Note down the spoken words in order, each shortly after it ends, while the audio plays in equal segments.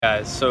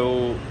Guys,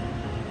 so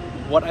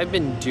what I've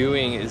been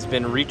doing is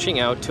been reaching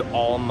out to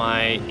all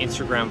my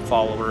Instagram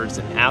followers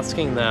and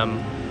asking them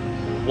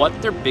what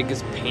their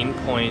biggest pain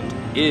point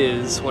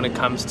is when it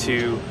comes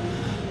to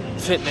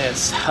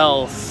fitness,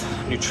 health,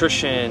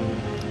 nutrition,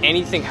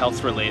 anything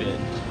health related.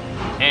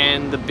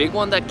 And the big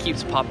one that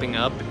keeps popping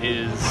up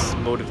is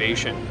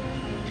motivation.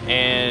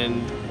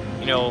 And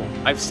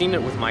I've seen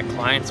it with my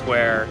clients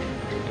where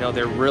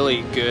they're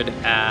really good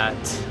at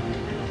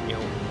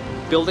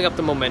building up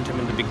the momentum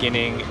in the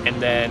beginning,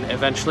 and then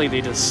eventually they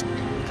just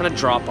kind of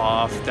drop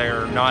off.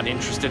 They're not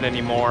interested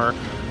anymore,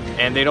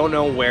 and they don't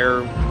know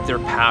where their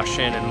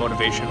passion and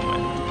motivation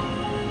went.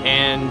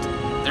 And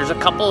there's a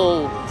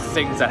couple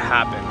things that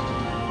happen.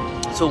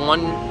 So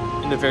one,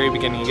 in the very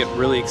beginning, you get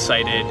really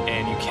excited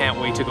and you can't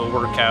wait to go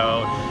work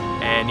out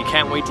and you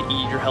can't wait to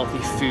eat your healthy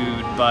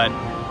food. But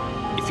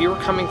if you were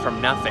coming from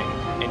nothing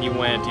and you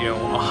went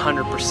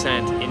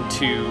 100%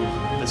 into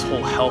this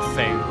whole health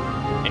thing,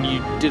 and you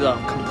did a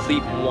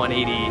complete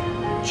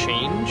 180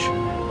 change,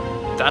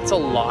 that's a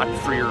lot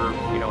for your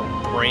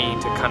brain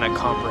to kind of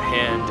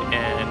comprehend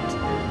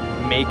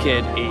and make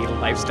it a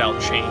lifestyle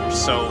change.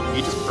 So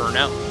you just burn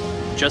out.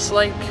 Just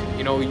like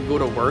you go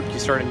to work, you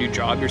start a new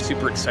job, you're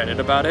super excited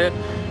about it,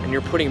 and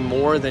you're putting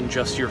more than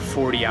just your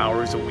 40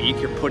 hours a week,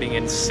 you're putting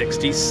in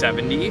 60,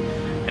 70,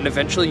 and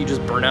eventually you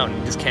just burn out and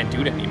you just can't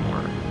do it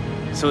anymore.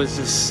 So it's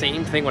the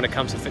same thing when it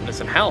comes to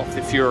fitness and health.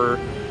 If you're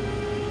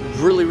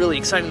really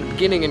excited in the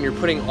beginning and you're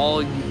putting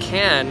all you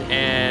can,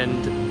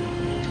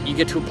 and you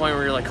get to a point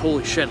where you're like,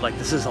 holy shit, like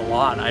this is a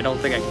lot, I don't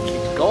think I can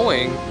keep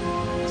going,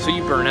 so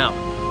you burn out.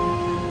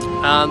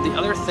 The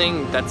other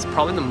thing that's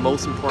probably the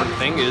most important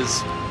thing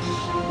is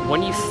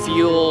when you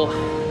feel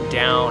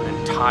down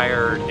and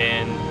tired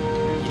and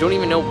you don't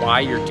even know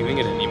why you're doing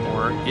it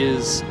anymore,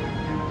 is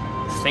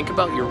think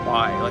about your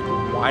why.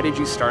 Like, why did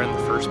you start in the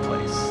first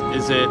place?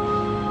 Is it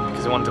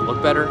because you wanted to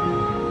look better?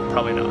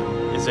 Probably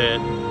not. Is it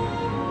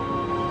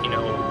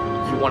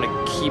you want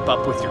to keep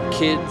up with your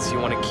kids, you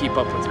want to keep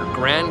up with your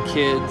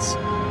grandkids,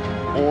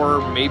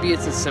 or maybe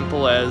it's as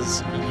simple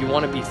as you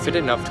want to be fit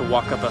enough to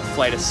walk up a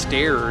flight of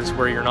stairs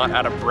where you're not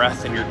out of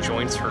breath and your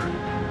joints hurt,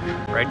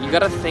 right? You got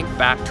to think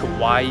back to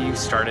why you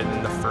started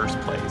in the first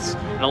place.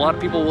 And a lot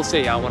of people will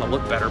say, yeah, I want to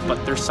look better,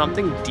 but there's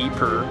something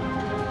deeper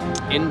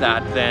in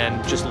that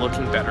than just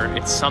looking better.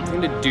 It's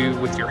something to do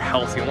with your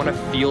health. You want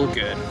to feel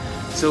good.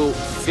 So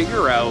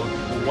figure out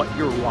what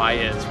your why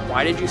is.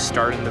 Why did you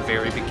start in the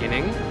very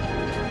beginning?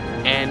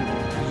 And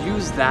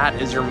use that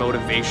as your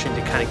motivation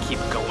to kind of keep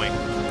going.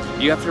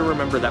 You have to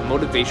remember that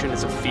motivation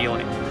is a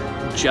feeling,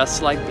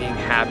 just like being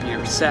happy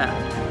or sad.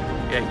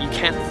 You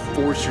can't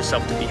force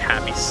yourself to be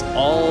happy.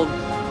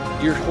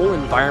 Your whole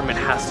environment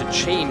has to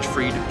change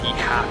for you to be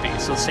happy.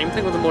 So same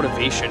thing with the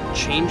motivation.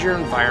 Change your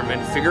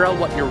environment, figure out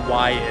what your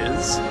why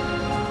is,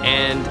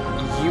 and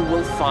you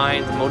will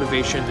find the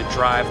motivation, the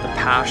drive, the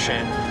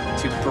passion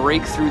to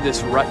break through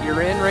this rut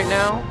you're in right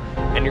now,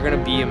 and you're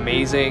gonna be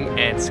amazing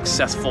and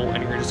successful,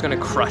 and you're just gonna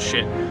crush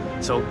it.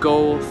 So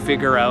go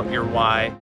figure out your why.